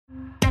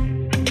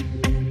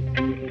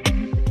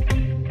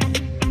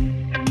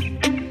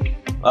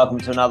Welcome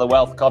to another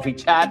Wealth Coffee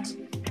Chat.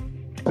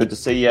 Good to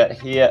see you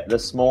here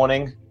this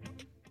morning.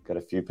 Got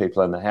a few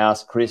people in the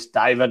house. Chris,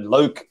 David,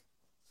 Luke,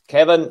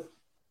 Kevin.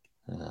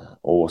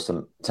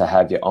 Awesome to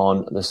have you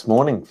on this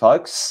morning,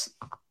 folks.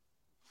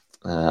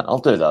 I'll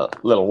do the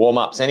little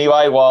warm-ups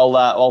anyway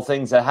while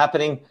things are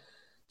happening.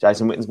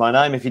 Jason Witten's my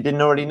name. If you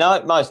didn't already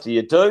know, most of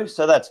you do,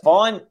 so that's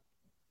fine.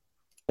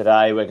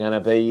 Today we're going to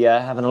be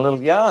having a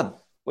little yarn.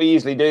 We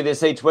usually do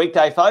this each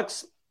weekday,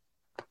 folks.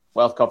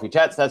 Wealth Coffee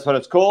Chats, that's what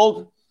it's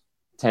called.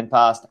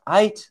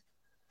 8:10.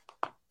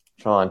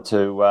 Trying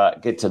to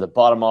get to the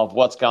bottom of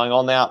what's going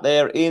on out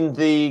there in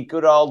the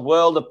good old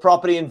world of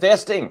property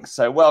investing.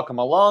 So welcome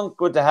along.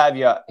 Good to have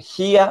you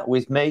here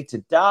with me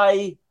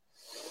today.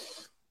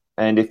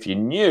 And if you're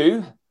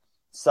new,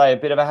 say a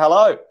bit of a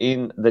hello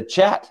in the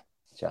chat.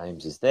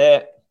 James is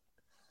there.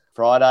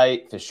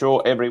 Friday for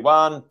sure,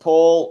 everyone.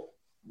 Paul,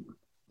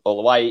 all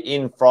the way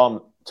in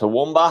from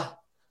Toowoomba.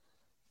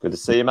 Good to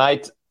see you,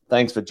 mate.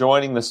 Thanks for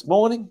joining this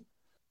morning.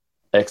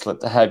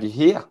 Excellent to have you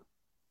here.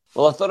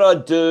 Well, I thought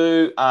I'd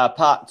do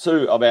part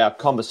two of our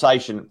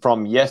conversation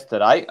from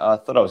yesterday. I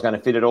thought I was going to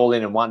fit it all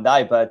in one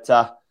day, but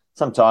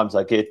sometimes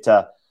I get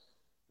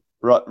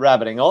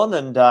rabbiting on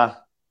and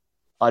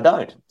I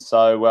don't.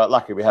 So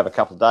luckily we have a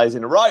couple of days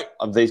in a row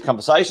of these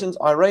conversations.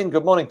 Irene,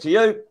 good morning to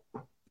you.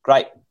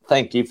 Great.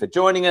 Thank you for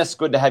joining us.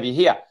 Good to have you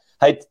here.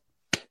 Hey,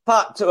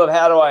 part two of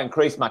how do I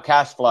increase my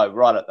cash flow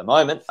right at the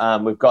moment.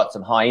 We've got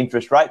some high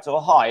interest rates,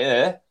 or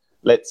higher,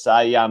 let's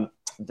say,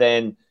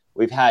 than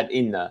we've had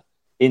in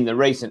the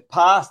recent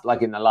past,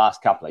 like in the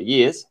last couple of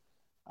years.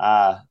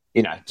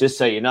 Just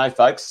so you know,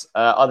 folks,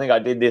 I think I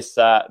did this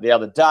the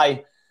other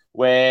day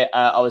where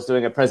I was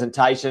doing a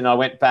presentation. I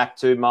went back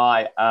to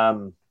my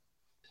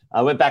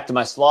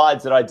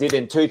slides that I did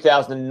in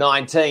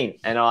 2019,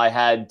 and I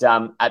had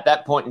at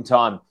that point in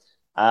time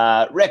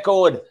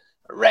record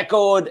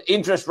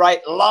interest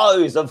rate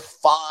lows of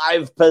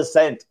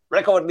 5%.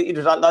 Record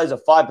interest rate lows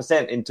of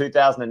 5% in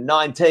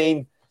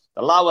 2019.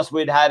 The lowest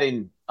we'd had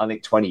in, I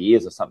think, 20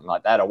 years or something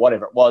like that, or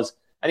whatever it was.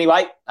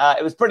 Anyway,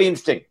 it was pretty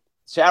interesting.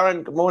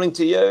 Sharon, good morning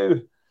to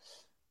you.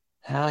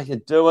 How you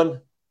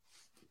doing?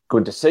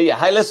 Good to see you.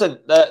 Hey, listen,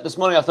 this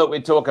morning I thought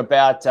we'd talk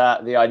about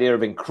the idea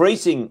of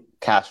increasing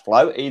cash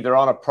flow, either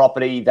on a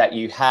property that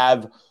you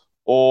have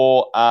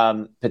or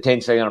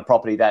potentially on a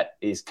property that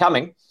is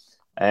coming.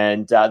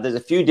 And there's a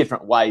few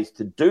different ways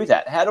to do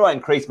that. How do I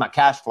increase my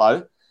cash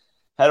flow?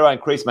 How do I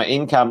increase my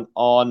income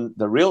on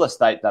the real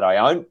estate that I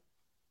own?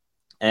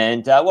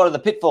 And what are the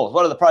pitfalls?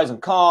 What are the pros and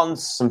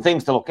cons? Some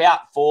things to look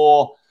out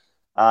for,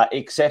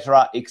 et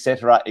cetera, et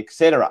cetera, et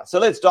cetera. So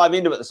let's dive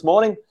into it this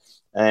morning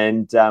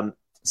and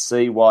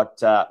see what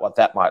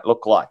that might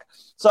look like.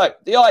 So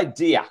the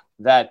idea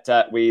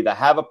that we either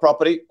have a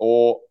property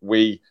or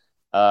we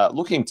are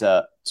looking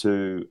to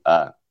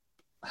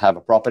have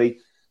a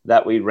property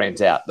that we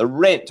rent out. The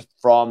rent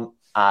from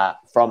a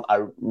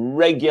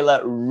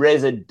regular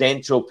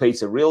residential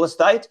piece of real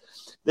estate.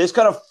 There's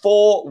kind of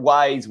four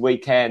ways we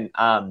can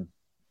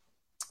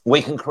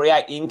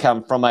create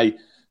income from a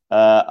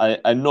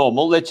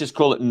normal, let's just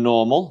call it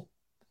normal,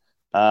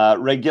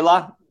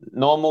 regular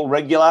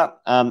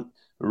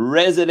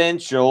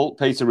residential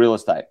piece of real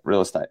estate,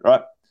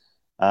 right?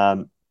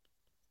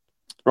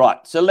 Right.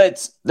 So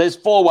there's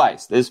four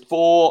ways. There's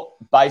four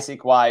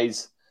basic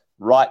ways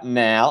right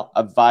now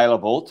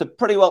available to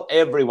pretty well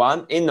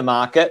everyone in the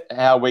market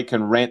how we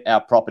can rent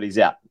our properties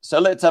out. So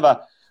let's have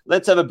a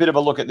bit of a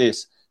look at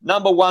this.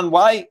 Number one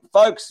way,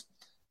 folks,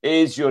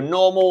 is your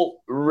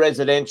normal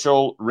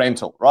residential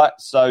rental, right?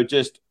 So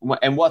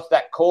and what's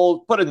that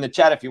called? Put it in the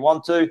chat if you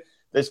want to.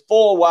 There's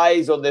four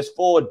ways, or there's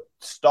four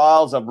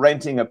styles of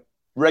renting a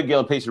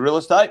regular piece of real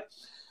estate.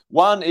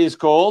 One is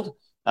called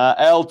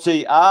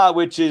LTR,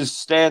 which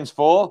stands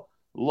for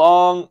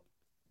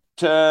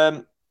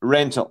long-term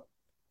rental.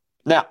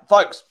 Now,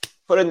 folks,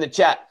 put it in the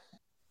chat.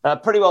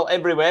 Pretty well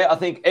everywhere, I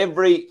think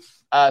every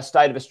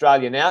state of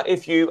Australia now,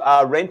 if you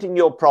are renting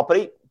your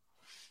property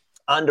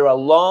under a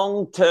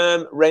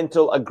long-term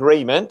rental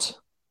agreement,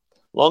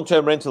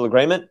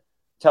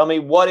 tell me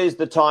what is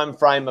the time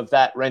frame of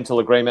that rental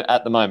agreement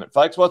at the moment.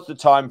 Folks, what's the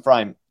time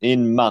frame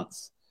in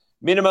months?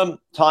 Minimum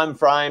time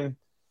frame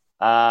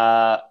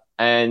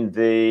and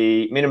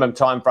the minimum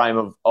time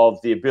frame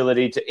of the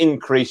ability to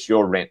increase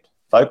your rent.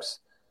 Folks,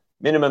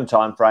 minimum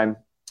time frame.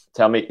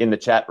 Tell me in the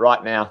chat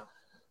right now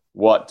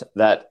what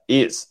that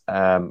is.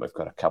 We've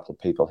got a couple of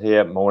people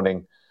here.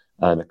 Morning,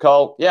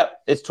 Nicole.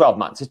 Yep, it's 12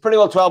 months. It's pretty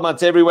well 12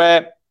 months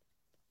everywhere.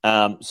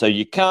 So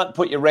you can't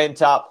put your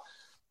rent up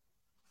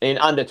in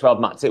under 12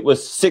 months. It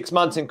was 6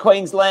 months in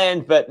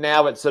Queensland, but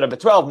now it's sort of a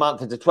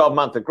 12-month. It's a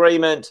 12-month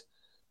agreement.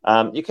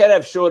 You can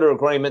have shorter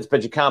agreements,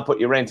 but you can't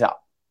put your rent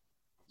up.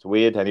 It's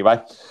weird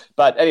anyway.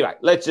 But anyway,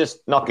 let's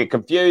just not get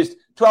confused.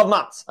 12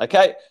 months,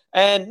 okay?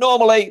 And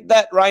normally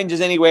that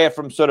ranges anywhere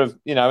from sort of,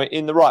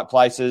 in the right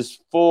places,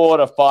 4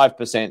 to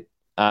 5%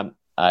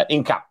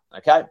 income,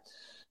 okay?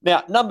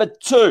 Now, number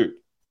two,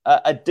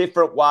 a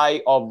different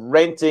way of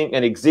renting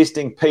an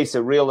existing piece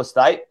of real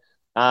estate,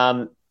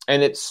 and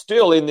it's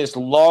still in this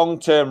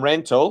long-term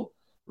rental,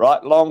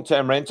 right?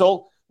 Long-term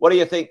rental, What do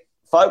you think,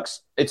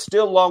 folks? It's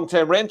still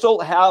long-term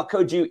rental. How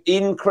could you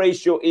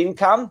increase your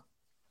income?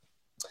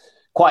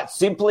 Quite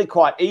simply,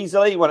 quite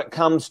easily, when it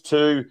comes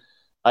to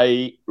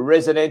a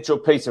residential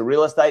piece of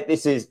real estate,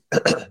 this is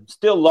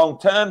still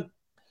long-term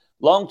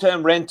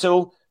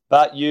rental,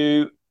 but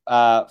you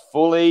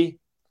fully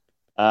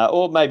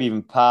or maybe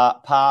even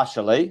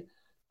partially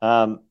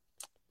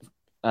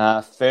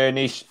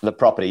furnish the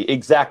property.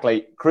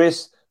 Exactly,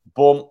 Chris,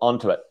 boom,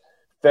 onto it.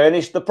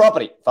 Furnish the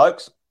property,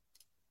 folks.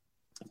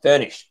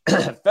 Furnish.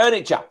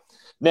 Furniture.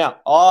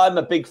 Now, I'm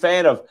a big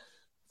fan of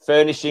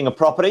furnishing a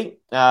property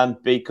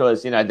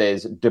because,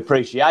 there's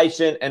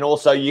depreciation and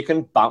also you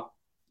can bump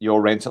your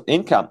rental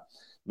income.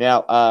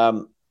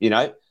 Now,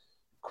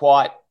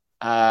 quite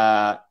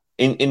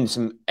in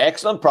some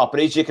excellent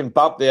properties, you can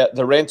bump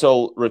the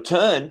rental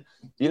return,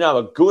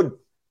 a good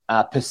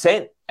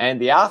percent,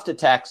 and the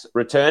after-tax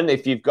return,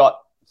 if you've got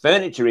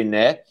furniture in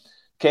there,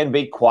 can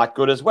be quite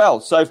good as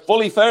well. So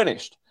fully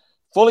furnished,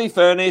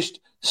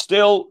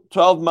 still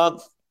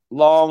 12-month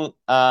long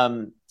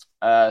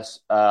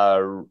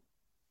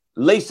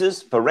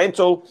leases for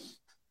rental,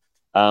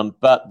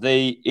 but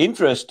the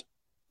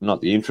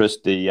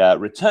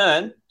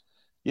return,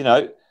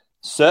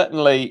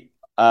 certainly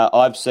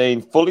I've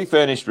seen fully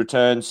furnished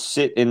returns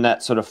sit in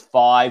that sort of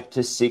 5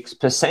 to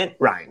 6%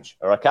 range.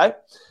 Okay,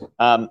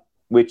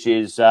 which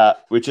is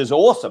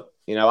awesome.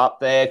 Up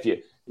there, if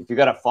you've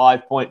got a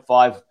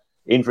 5.5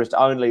 interest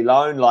only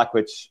loan, like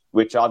which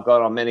I've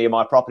got on many of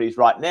my properties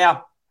right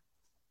now,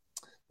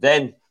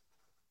 then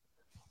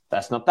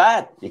that's not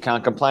bad. You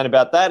can't complain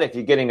about that. If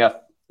you're getting a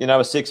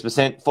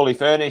 6% fully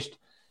furnished,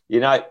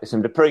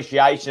 some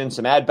depreciation,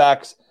 some add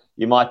backs,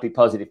 you might be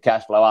positive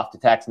cash flow after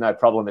tax. No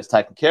problem. It's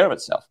taken care of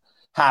itself.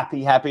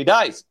 Happy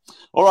days.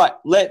 All right,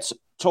 let's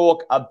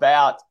talk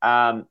about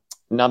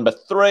number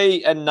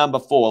 3 and number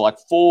 4, like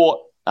four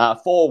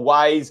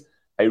ways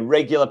a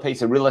regular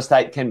piece of real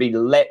estate can be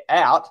let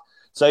out.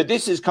 So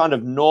this is kind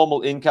of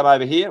normal income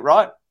over here,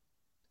 right?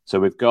 So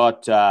we've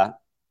got,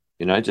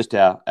 just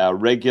our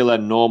regular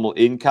normal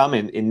income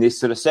in this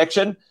sort of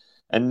section.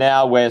 And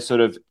now we're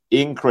sort of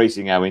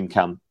increasing our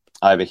income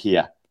over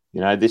here.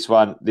 This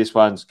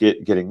one's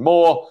getting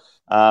more.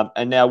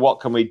 And now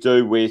what can we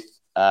do with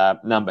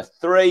number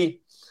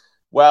 3?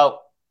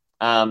 Well,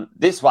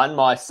 this one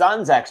my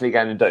son's actually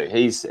going to do.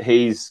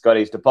 He's got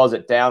his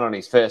deposit down on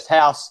his first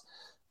house,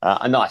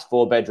 a nice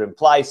 4-bedroom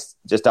place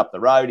just up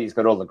the road. He's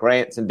got all the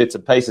grants and bits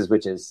and pieces,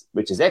 which is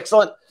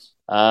excellent.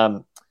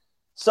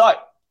 So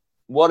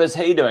what is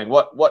he doing?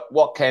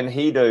 What can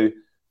he do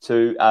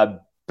to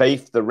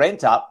beef the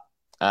rent up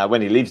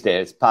when he lives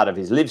there? It's part of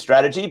his live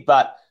strategy,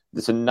 but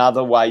there's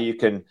another way you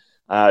can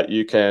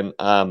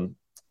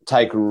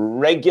take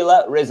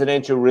regular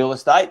residential real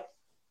estate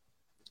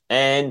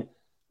and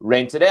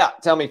rent it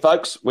out. Tell me,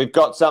 folks, we've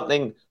got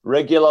something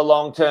regular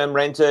long-term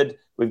rented.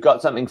 We've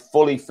got something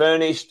fully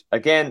furnished.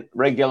 Again,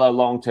 regular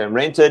long-term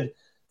rented.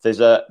 There's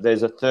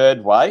a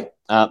third way.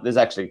 There's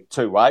actually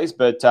 2 ways,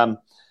 but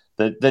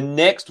the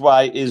next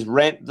way is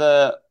rent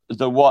the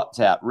what's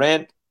out.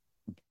 Rent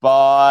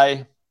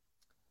by,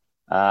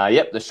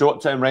 the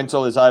short-term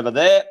rental is over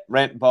there.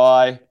 Rent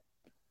by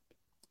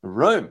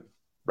room.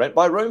 Rent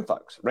by room,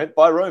 folks. Rent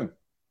by room.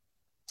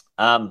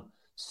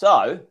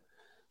 So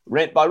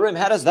rent by room,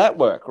 how does that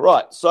work?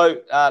 Right.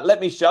 So let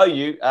me show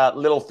you a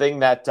little thing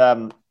that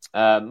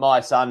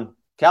my son,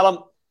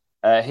 Callum,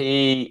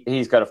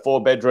 he's got a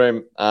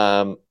 4-bedroom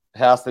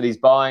house that he's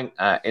buying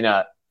in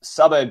a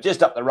suburb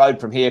just up the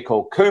road from here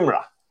called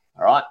Coomera.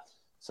 All right.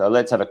 So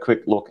let's have a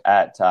quick look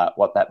at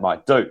what that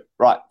might do.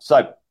 Right.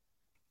 So,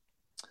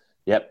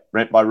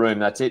 rent by room.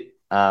 That's it.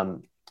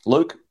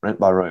 Luke, rent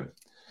by room.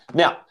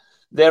 Now,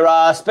 there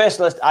are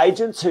specialist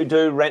agents who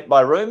do rent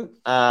by room.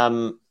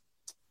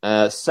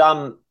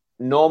 Some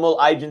normal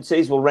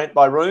agencies will rent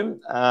by room.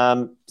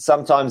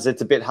 Sometimes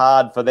it's a bit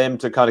hard for them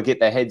to kind of get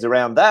their heads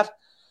around that.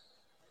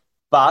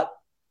 But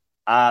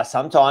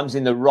sometimes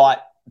in the right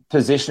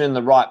position, in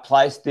the right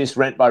place, this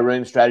rent by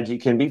room strategy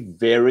can be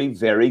very,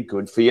 very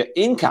good for your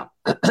income.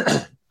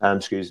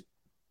 Excuse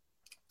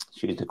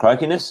the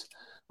croakiness.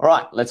 All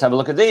right, let's have a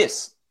look at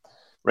this.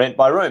 Rent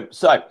by room.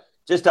 So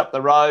just up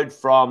the road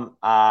from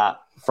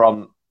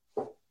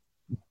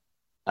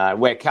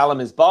where Callum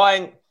is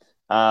buying,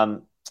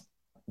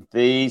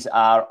 these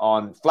are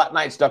on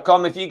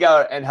flatmates.com. If you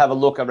go and have a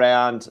look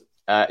around,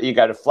 you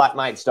go to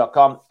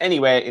flatmates.com,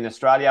 anywhere in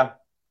Australia,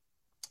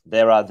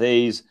 there are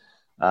these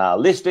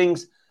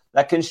listings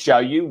that can show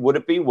you, would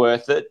it be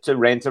worth it to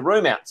rent a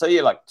room out? So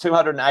you're like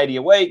 $280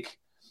 a week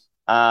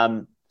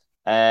and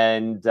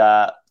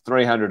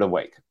 $300 a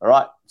week. All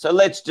right. So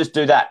let's just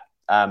do that.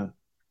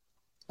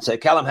 So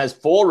Callum has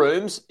 4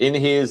 rooms in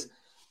his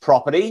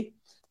property.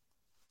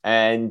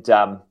 And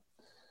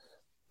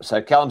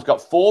so Callum's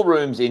got 4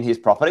 rooms in his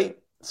property.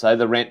 So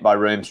the rent by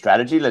room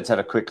strategy, let's have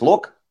a quick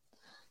look.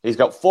 He's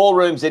got 4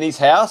 rooms in his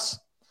house,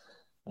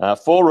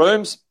 4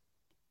 rooms.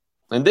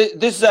 And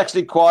this is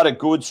actually quite a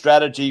good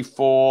strategy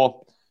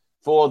for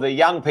the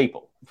young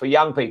people.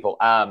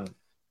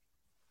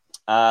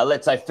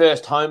 let's say,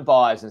 first home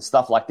buyers and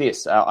stuff like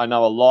this. I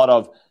know a lot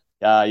of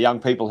young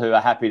people who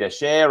are happy to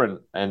share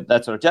and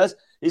that sort of jazz.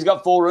 He's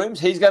got 4 rooms.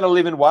 He's going to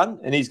live in one,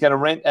 and he's going to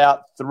rent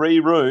out 3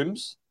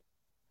 rooms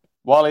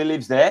while he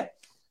lives there.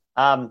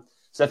 So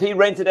if he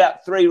rented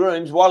out 3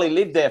 rooms while he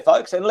lived there,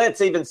 folks, and let's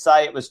even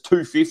say it was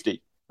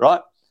 $250, right?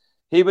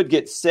 He would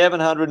get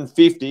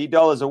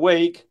 $750 a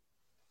week.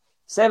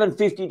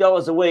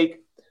 $750 a week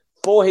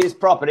for his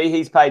property.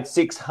 He's paid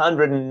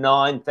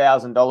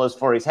 $609,000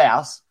 for his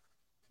house.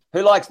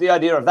 Who likes the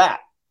idea of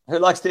that? Who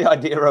likes the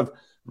idea of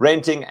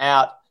renting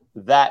out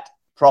that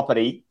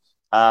property,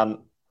 for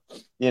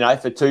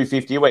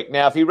 $250 a week?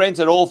 Now, if he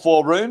rented all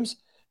 4 rooms,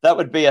 that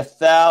would be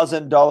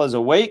 $1,000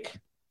 a week.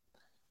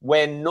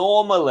 When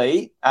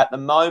normally, at the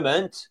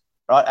moment,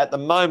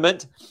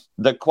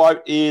 the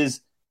quote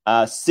is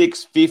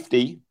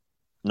 $650,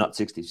 not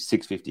 60,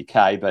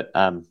 $650K, but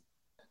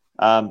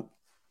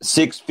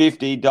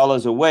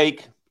 $650 a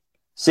week,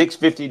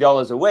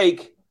 $650 a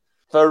week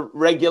for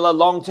regular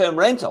long-term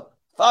rental.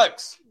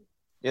 Folks,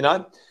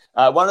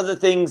 one of the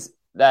things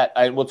that,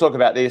 and we'll talk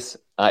about this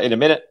in a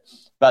minute,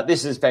 but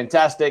this is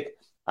fantastic.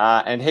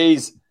 And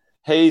he's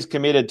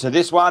committed to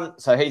this one.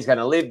 So he's going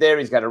to live there.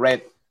 He's going to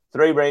rent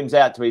 3 rooms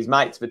out to his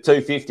mates for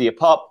 $250 a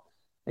pop.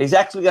 He's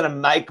actually going to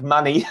make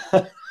money. He's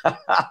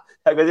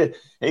going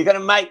to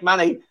make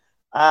money.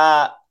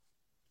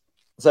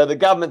 So the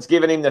government's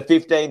given him the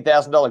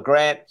 $15,000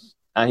 grant.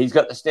 He's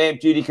got the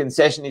stamp duty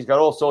concession. He's got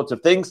all sorts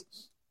of things.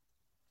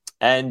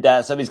 And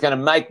so he's going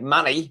to make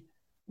money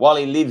while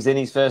he lives in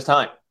his first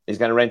home. He's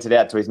going to rent it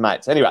out to his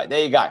mates. Anyway,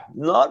 there you go.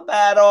 Not a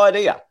bad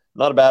idea.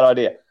 Not a bad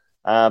idea.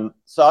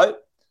 So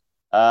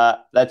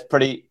that's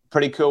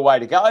pretty cool way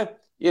to go,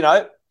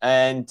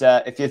 And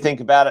if you think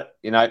about it,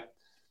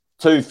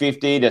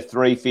 $250 to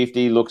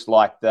 $350 looks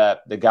like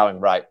the going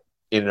rate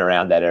in and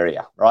around that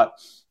area, right?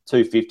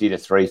 $250 to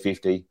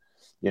 $350.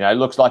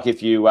 Looks like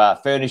if you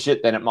furnish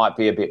it, then it might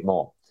be a bit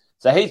more.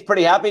 So he's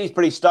pretty happy. He's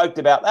pretty stoked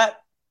about that.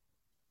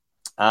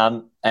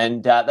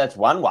 And that's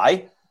one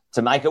way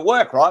to make it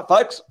work, right,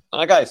 folks?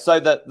 Okay, so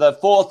the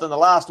fourth and the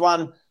last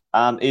one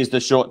is the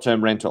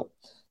short-term rental.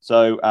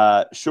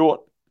 So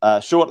short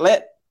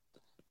let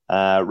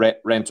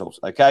rentals,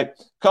 okay?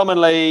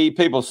 Commonly,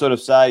 people sort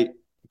of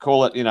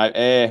call it,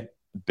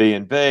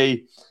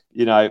 Airbnb,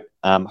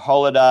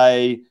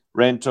 holiday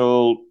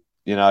rental,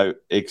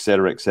 et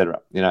cetera, et cetera.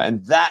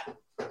 And that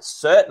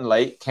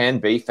certainly can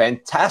be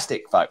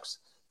fantastic, folks,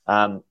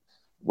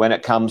 when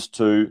it comes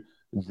to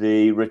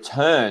the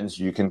returns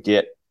you can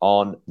get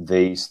on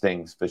these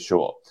things for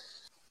sure.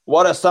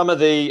 What are some of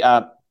the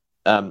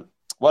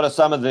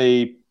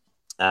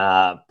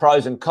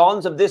pros and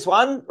cons of this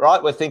one?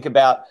 Right, we think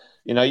about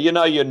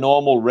your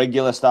normal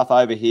regular stuff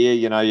over here.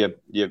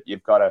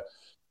 You've got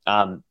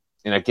to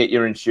get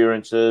your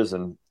insurances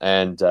and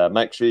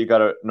make sure you've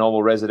got a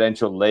normal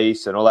residential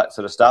lease and all that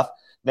sort of stuff.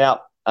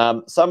 Now,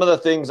 some of the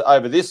things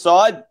over this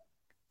side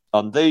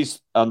on these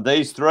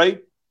 3.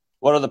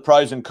 What are the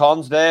pros and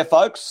cons there,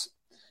 folks?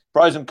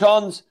 Pros and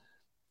cons.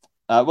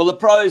 Well, the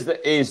pros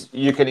is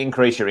you can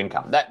increase your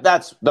income.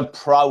 That's the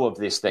pro of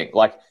this thing.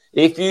 Like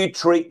if you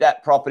treat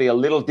that property a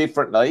little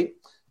differently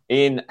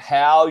in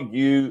how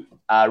you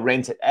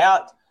rent it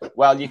out,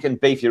 well, you can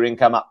beef your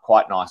income up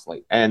quite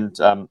nicely. And,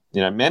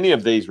 many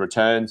of these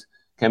returns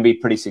can be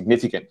pretty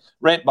significant.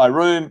 Rent by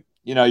room,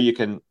 you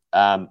can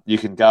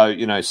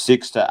go,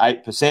 6 to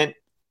 8%.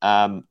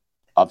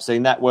 I've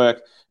seen that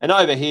work. And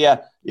over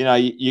here,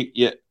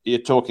 you're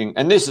talking,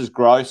 and this is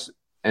gross,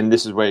 and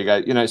this is where you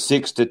go,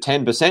 6 to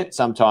 10%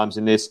 sometimes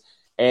in this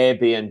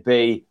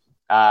Airbnb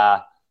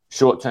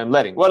short-term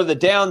letting. What are the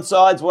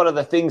downsides? What are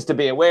the things to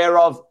be aware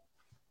of?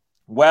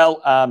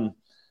 Well,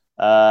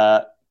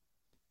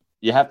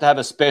 you have to have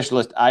a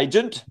specialist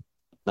agent.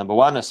 Number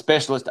 1, a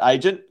specialist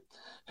agent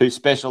who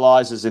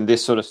specializes in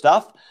this sort of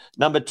stuff.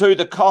 Number 2,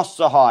 the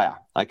costs are higher,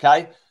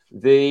 okay?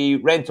 The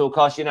rental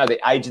costs, the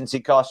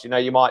agency costs,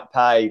 you might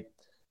pay,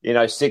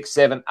 6,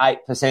 7,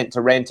 8%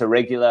 to rent a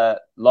regular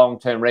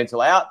long-term rental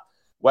out.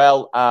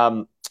 Well,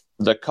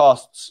 the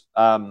costs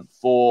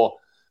for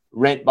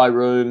rent by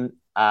room,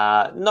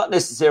 not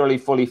necessarily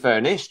fully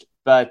furnished,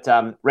 but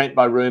rent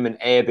by room and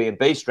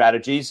Airbnb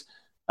strategies,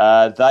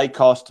 they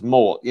cost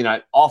more.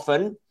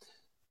 Often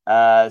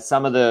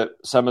some of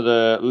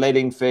the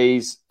letting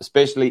fees,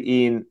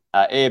 especially in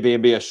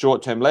Airbnb or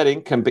short-term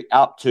letting, can be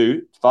up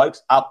to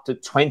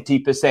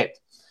 20%.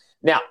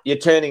 Now, you're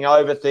turning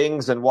over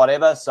things and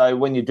whatever, so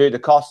when you do the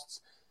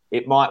costs,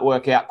 it might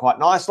work out quite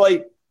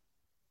nicely.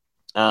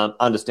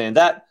 Understand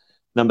that.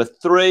 Number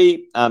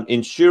 3,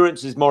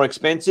 insurance is more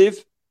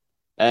expensive.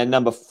 And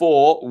number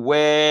 4,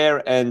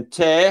 wear and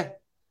tear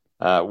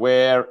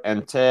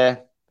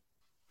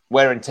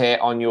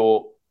on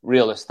your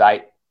real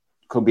estate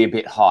could be a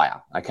bit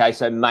higher. Okay,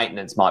 so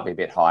maintenance might be a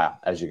bit higher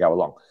as you go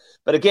along.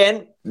 But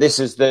again, this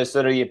is the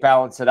sort of, you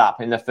balance it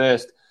up in the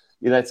first,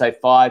 let's say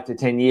 5 to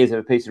 10 years of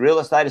a piece of real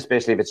estate,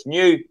 especially if it's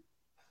new.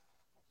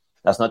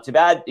 That's not too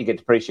bad. You get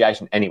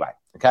depreciation anyway.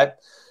 Okay.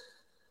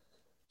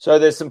 So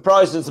there's some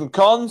pros and some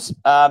cons.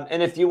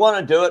 And if you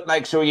want to do it,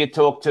 make sure you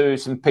talk to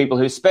some people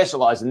who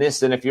specialize in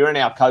this. And if you're in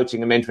our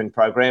coaching and mentoring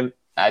program,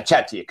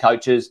 chat to your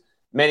coaches.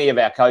 Many of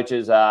our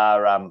coaches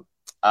are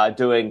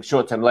doing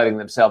short-term letting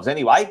themselves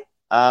anyway.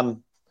 So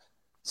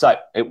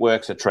it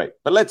works a treat.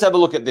 But let's have a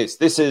look at this.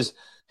 This is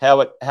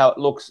how it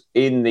looks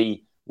in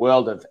the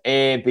world of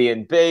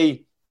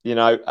Airbnb,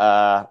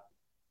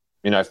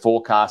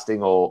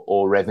 forecasting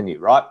or revenue,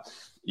 right?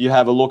 You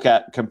have a look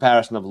at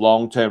comparison of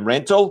long-term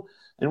rental.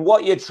 And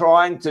what you're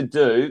trying to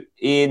do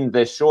in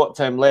the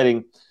short-term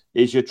letting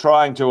is you're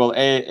trying to,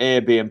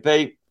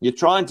 Airbnb, you're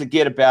trying to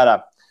get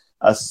about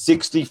a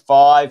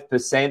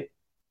 65%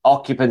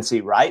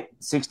 occupancy rate,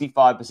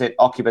 65%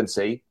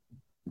 occupancy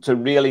to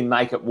really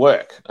make it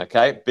work,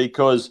 okay?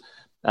 Because,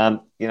 the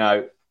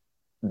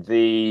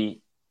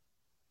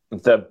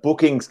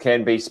bookings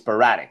can be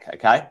sporadic,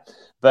 okay?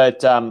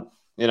 But,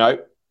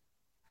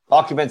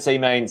 occupancy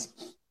means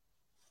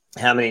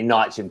how many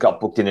nights you've got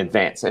booked in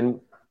advance. And,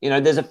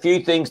 there's a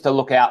few things to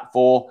look out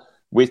for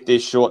with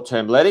this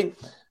short-term letting.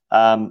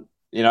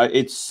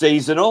 It's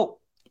seasonal,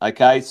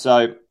 okay?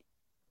 So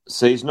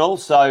seasonal,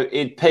 so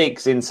it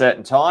peaks in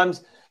certain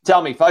times.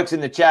 Tell me, folks in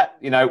the chat,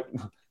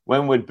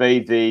 when would be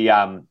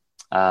the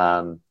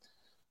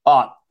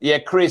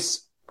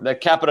Chris, the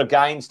capital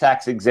gains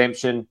tax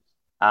exemption,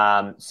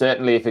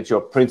 certainly if it's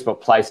your principal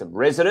place of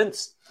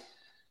residence.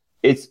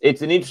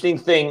 It's an interesting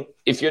thing.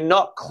 If you're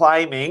not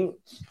claiming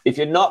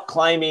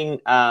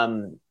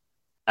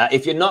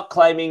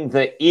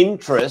the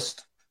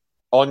interest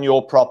on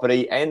your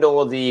property and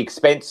or the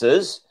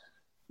expenses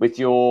with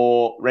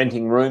your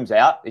renting rooms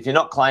out, if you're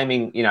not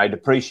claiming,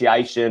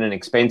 depreciation and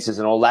expenses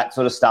and all that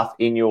sort of stuff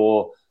in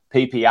your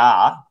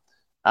PPR,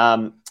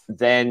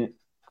 then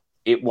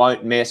it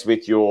won't mess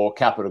with your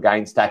capital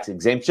gains tax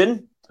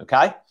exemption.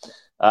 Okay.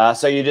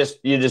 So you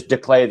just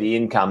declare the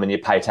income and you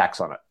pay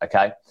tax on it.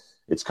 Okay.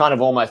 It's kind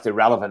of almost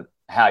irrelevant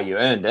how you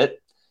earned it.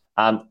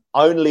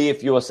 Only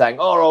if you're saying,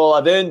 oh, well,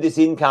 I've earned this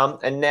income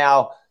and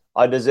now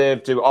I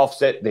deserve to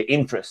offset the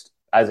interest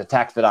as a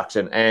tax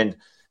deduction and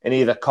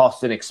any of the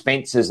costs and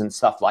expenses and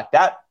stuff like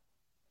that.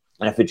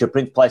 And if it's your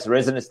principal place of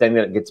residence, then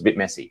it gets a bit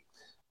messy.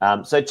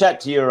 So chat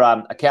to your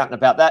accountant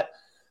about that.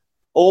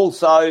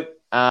 Also,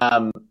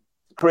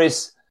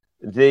 Chris,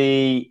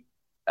 the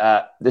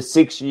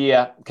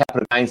 6-year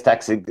capital gains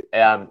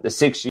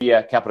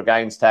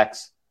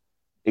tax,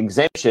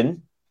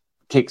 exemption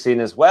kicks in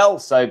as well.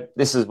 So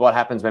this is what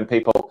happens when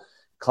people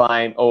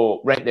claim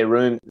or rent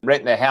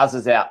their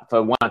houses out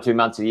for 1 or 2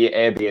 months a year,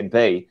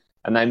 Airbnb,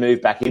 and they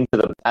move back into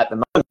them at the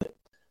moment.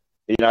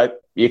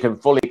 You can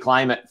fully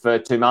claim it for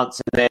 2 months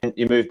and then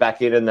you move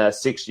back in and the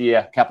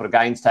 6-year capital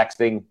gains tax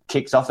thing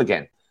kicks off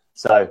again.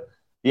 So,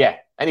 yeah.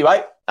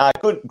 Anyway,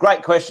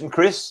 great question,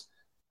 Chris.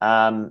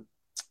 And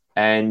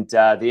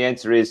the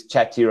answer is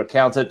chat to your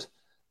accountant.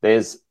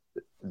 If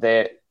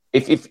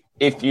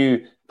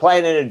you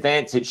plan in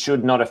advance, it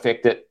should not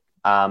affect it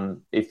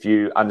if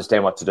you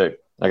understand what to do.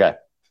 Okay.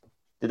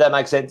 Did that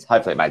make sense?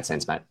 Hopefully it made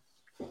sense, mate.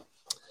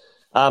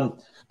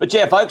 But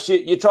yeah, folks,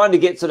 you're trying to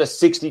get sort of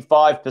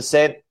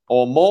 65%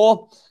 or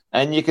more.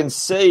 And you can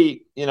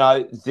see,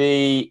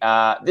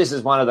 this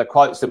is one of the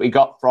quotes that we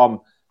got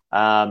from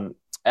our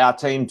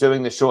team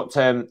doing the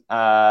short-term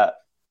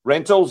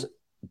rentals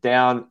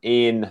down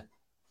in,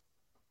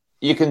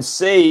 you can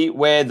see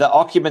where the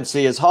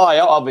occupancy is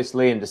higher,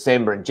 obviously in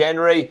December and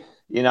January,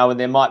 and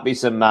there might be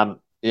some,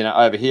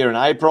 over here in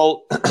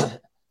April,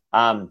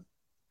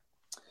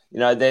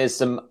 there's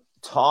some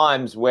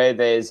times where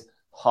there's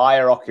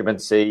higher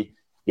occupancy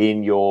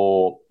in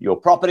your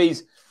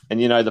properties and,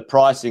 the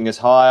pricing is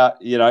higher,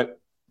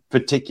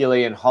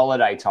 particularly in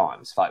holiday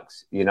times,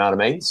 folks, you know what I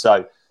mean?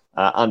 So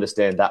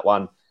understand that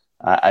one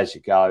as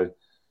you go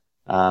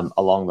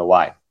along the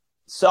way.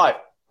 So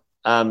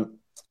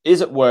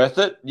is it worth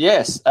it?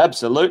 Yes,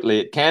 absolutely.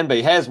 It can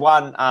be. Here's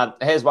one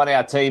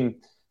our team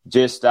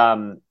just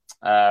down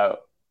in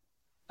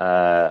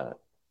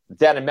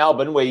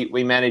Melbourne.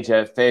 We manage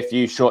a fair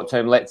few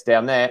short-term lets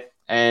down there,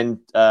 and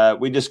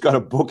we just got a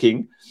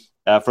booking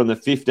from the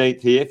 15th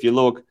here. If you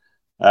look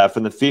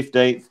from the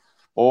 15th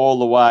all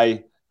the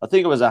way, I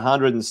think it was a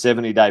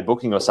 170-day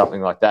booking or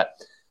something like that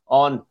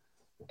on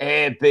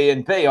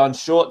Airbnb, on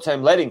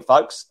short-term letting,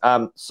 folks.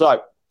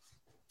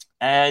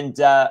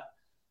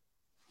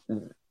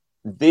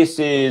 This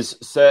is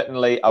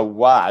certainly a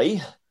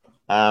way.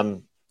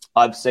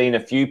 I've seen a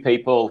few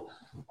people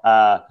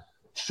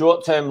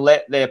short-term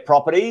let their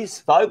properties,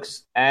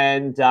 folks,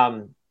 and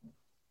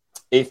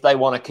if they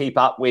want to keep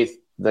up with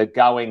the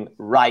going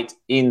rate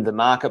in the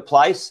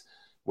marketplace,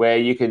 where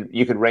you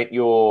could rent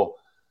your,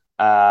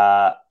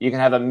 you can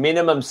have a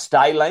minimum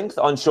stay length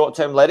on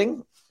short-term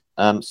letting.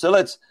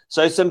 So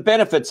some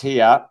benefits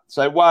here.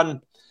 So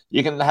one,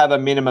 you can have a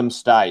minimum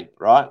stay,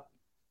 right?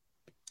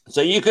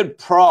 So you could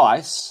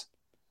price.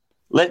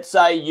 Let's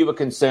say you were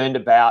concerned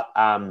about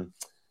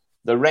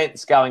the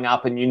rents going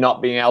up and you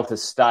not being able to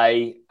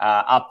stay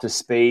up to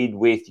speed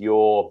with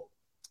your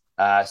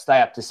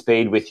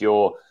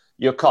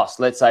costs.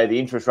 Let's say the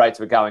interest rates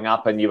were going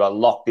up and you were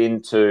locked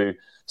into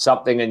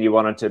something and you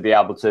wanted to be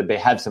able to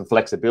have some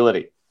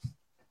flexibility.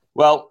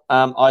 Well,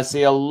 I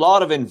see a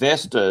lot of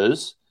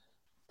investors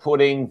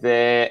putting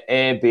their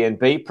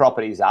Airbnb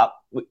properties up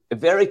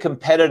very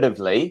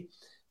competitively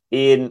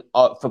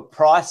for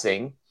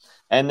pricing,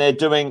 and they're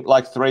doing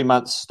like 3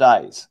 month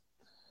stays.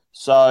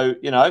 So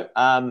they're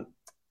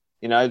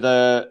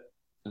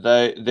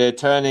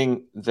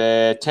turning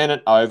their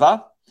tenant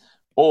over,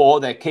 or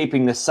they're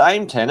keeping the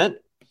same tenant,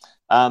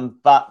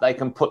 but they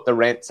can put the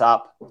rents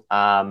up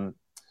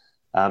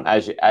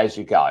as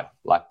you go.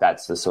 Like,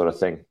 that's the sort of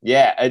thing.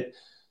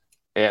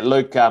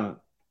 Luke,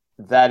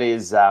 that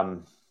is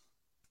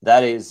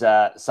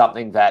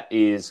something that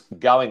is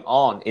going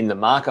on in the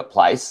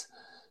marketplace,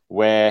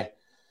 where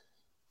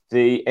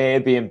the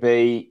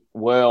Airbnb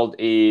world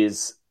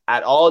is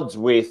at odds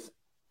with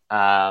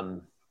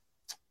the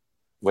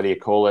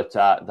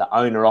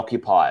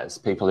owner-occupiers,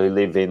 people who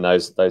live in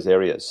those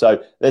areas.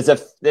 So there's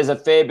a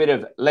fair bit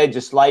of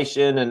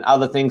legislation and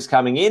other things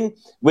coming in,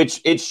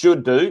 which it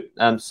should do.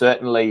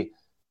 Certainly,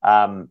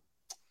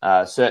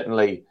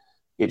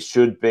 it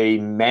should be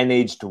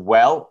managed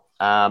well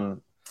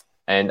and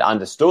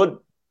understood.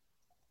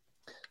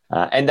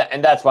 And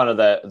that's one of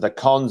the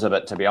cons of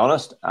it, to be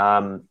honest.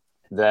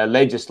 The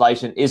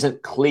legislation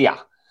isn't clear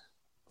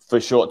for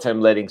short-term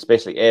letting,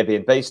 especially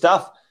Airbnb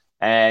stuff,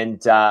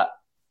 and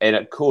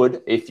it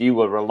could, if you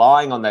were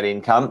relying on that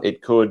income,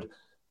 it could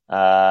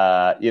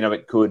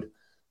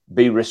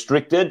be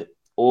restricted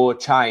or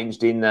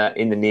changed in the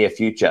near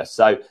future.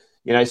 So,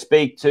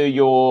 speak to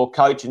your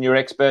coach and your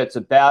experts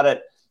about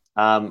it.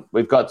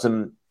 We've got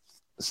some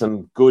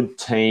good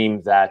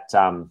team that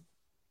are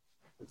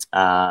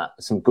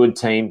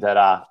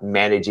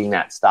managing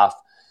that stuff.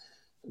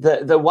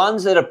 The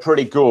ones that are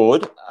pretty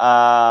good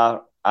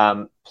are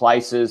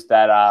places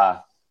that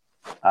are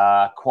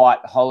quite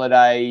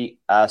holiday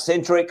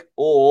centric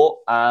or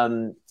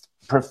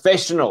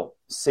professional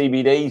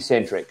CBD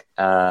centric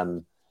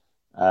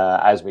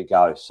as we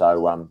go.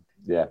 So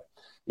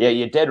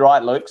you're dead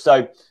right, Luke.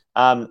 So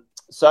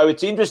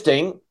it's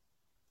interesting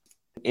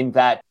in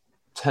that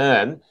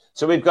term.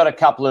 So we've got a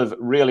couple of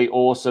really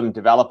awesome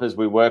developers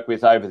we work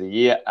with over the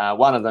year.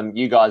 One of them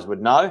you guys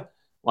would know,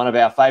 one of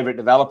our favorite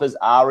developers,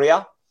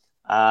 Aria,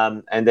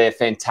 and they're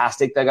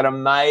fantastic. They've got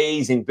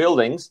amazing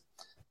buildings,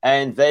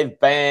 and they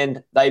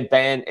ban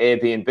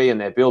Airbnb in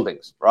their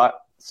buildings, right?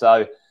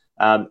 So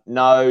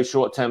no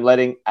short-term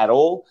letting at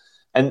all.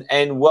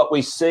 And what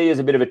we see is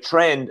a bit of a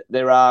trend.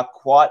 There are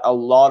quite a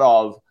lot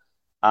of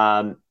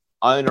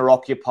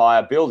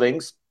owner-occupier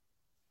buildings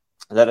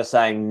that are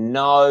saying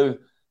no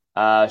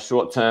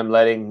short-term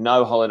letting,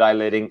 no holiday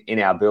letting in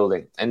our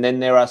building. And then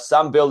there are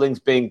some buildings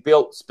being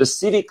built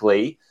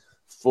specifically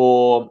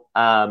for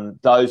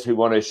those who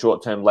want to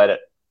short-term let it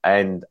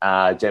and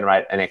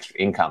generate an extra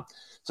income.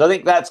 So I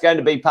think that's going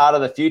to be part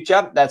of the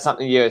future. That's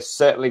something you're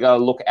certainly got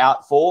to look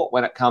out for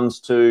when it comes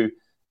to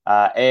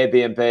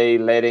Airbnb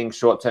letting,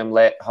 short-term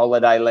let,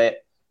 holiday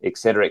let, et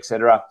cetera, et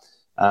cetera.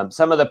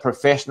 Some of the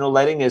professional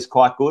letting is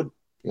quite good,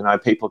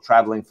 people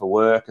traveling for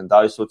work and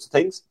those sorts of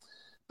things.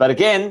 But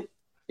again,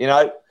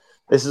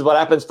 this is what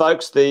happens,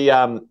 folks.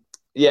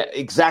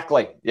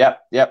 Exactly.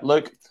 Yep,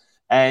 Luke.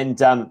 And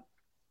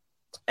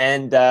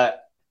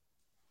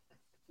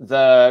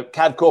the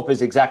Cav Corp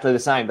is exactly the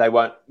same. They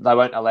won't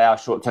allow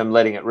short-term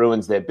letting. It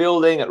ruins their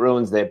building. It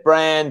ruins their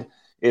brand.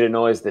 It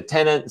annoys the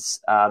tenants,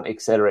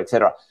 et cetera, et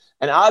cetera.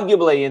 And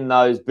arguably in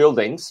those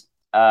buildings,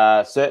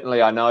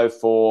 certainly I know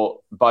for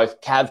both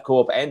Cav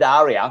Corp and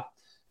Aria,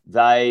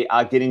 they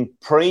are getting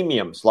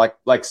premiums, like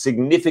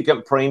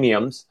significant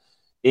premiums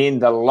in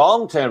the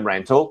long-term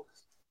rental.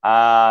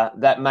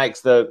 That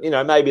makes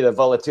maybe the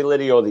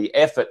volatility or the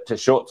effort to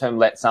short-term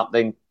let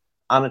something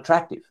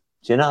unattractive.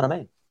 Do you know what I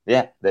mean?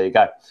 Yeah, there you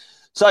go.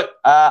 So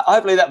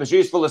hopefully that was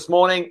useful this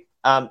morning.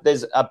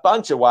 There's a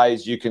bunch of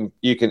ways you can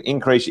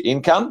increase your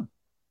income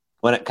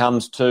when it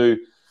comes to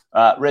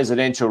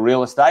residential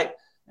real estate,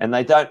 and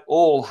they don't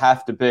all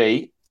have to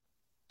be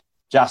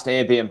just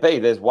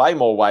Airbnb. There's way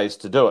more ways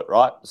to do it,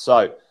 right?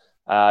 So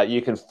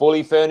you can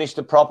fully furnish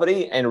the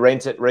property and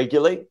rent it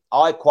regularly.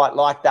 I quite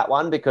like that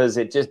one because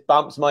it just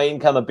bumps my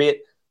income a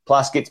bit,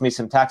 plus gets me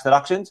some tax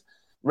deductions.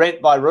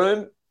 Rent by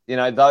room,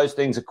 those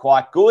things are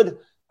quite good.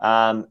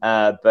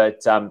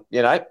 But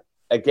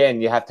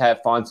again, you have to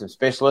find some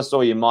specialists,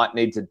 or you might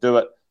need to do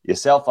it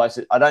yourself.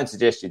 I don't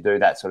suggest you do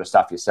that sort of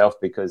stuff yourself,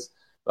 because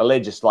the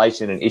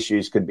legislation and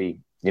issues could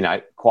be,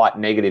 quite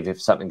negative if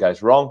something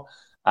goes wrong.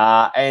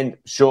 And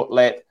short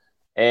let,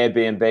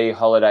 Airbnb,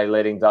 holiday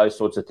letting, those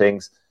sorts of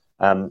things.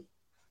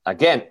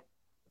 Again,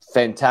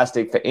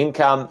 fantastic for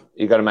income.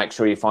 You've got to make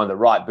sure you find the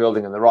right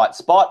building in the right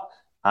spot.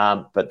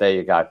 But there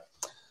you go.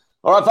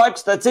 All right,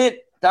 folks, that's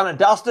it. Done and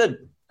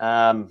dusted.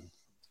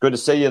 Good to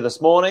see you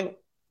this morning.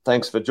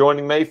 Thanks for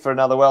joining me for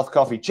another Wealth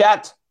Coffee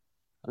chat.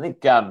 I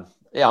think,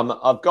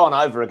 I've gone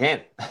over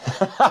again.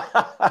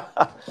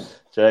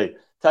 Gee,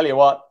 tell you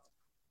what,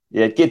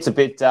 it gets a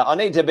bit. I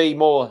need to be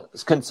more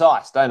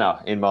concise, don't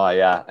I, in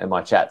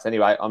my chats.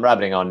 Anyway, I'm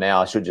rabbiting on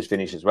now. I should just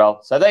finish as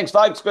well. So thanks,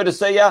 folks. Good to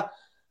see you.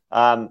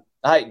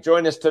 Hey,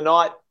 join us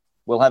tonight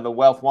we'll have a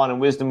Wealth, Wine and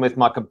Wisdom with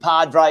my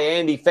compadre,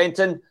 Andy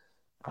Fenton.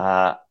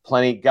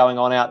 Plenty going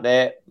on out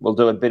there. We'll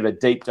do a bit of a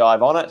deep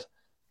dive on it.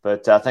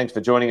 But thanks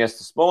for joining us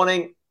this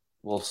morning.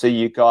 We'll see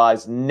you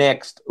guys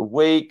next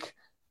week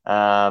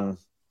in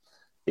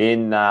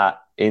the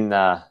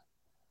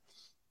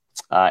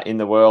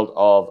world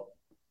of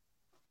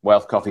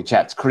Wealth Coffee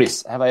Chats.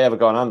 Chris, have I ever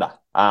gone under?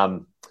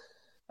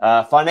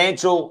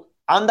 Financial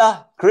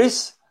under,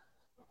 Chris?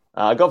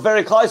 I got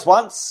very close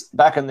once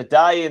back in the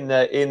day in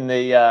the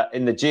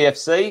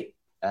GFC.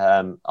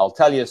 I'll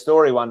tell you a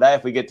story one day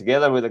if we get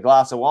together with a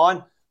glass of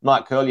wine.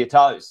 Might curl your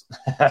toes.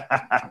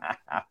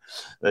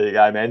 There you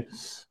go, man.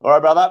 All right,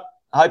 brother.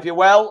 Hope you're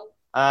well.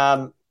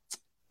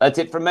 That's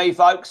it from me,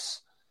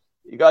 folks.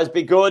 You guys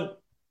be good.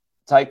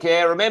 Take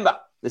care. Remember,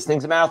 this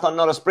thing's a marathon,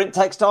 not a sprint.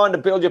 Takes time to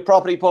build your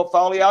property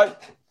portfolio.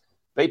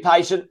 Be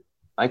patient.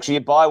 Make sure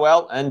you buy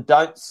well and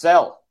don't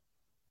sell.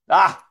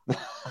 Have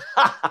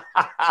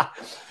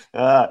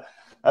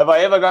I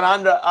ever gone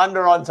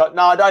under on top?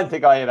 No, I don't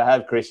think I ever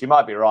have, Chris. You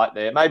might be right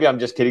there. Maybe I'm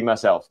just kidding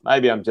myself. There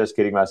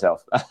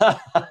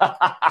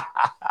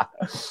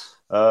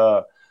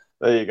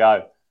you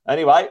go.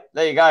 Anyway,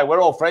 there you go.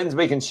 We're all friends.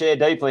 We can share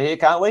deeply here,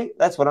 can't we?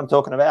 That's what I'm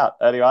talking about.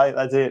 Anyway,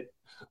 that's it.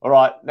 All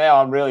right, now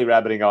I'm really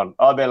rabbiting on.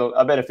 I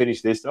better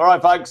finish this. All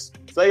right, folks.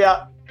 See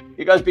ya.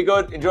 You guys be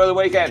good. Enjoy the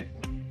weekend.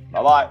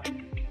 Bye-bye.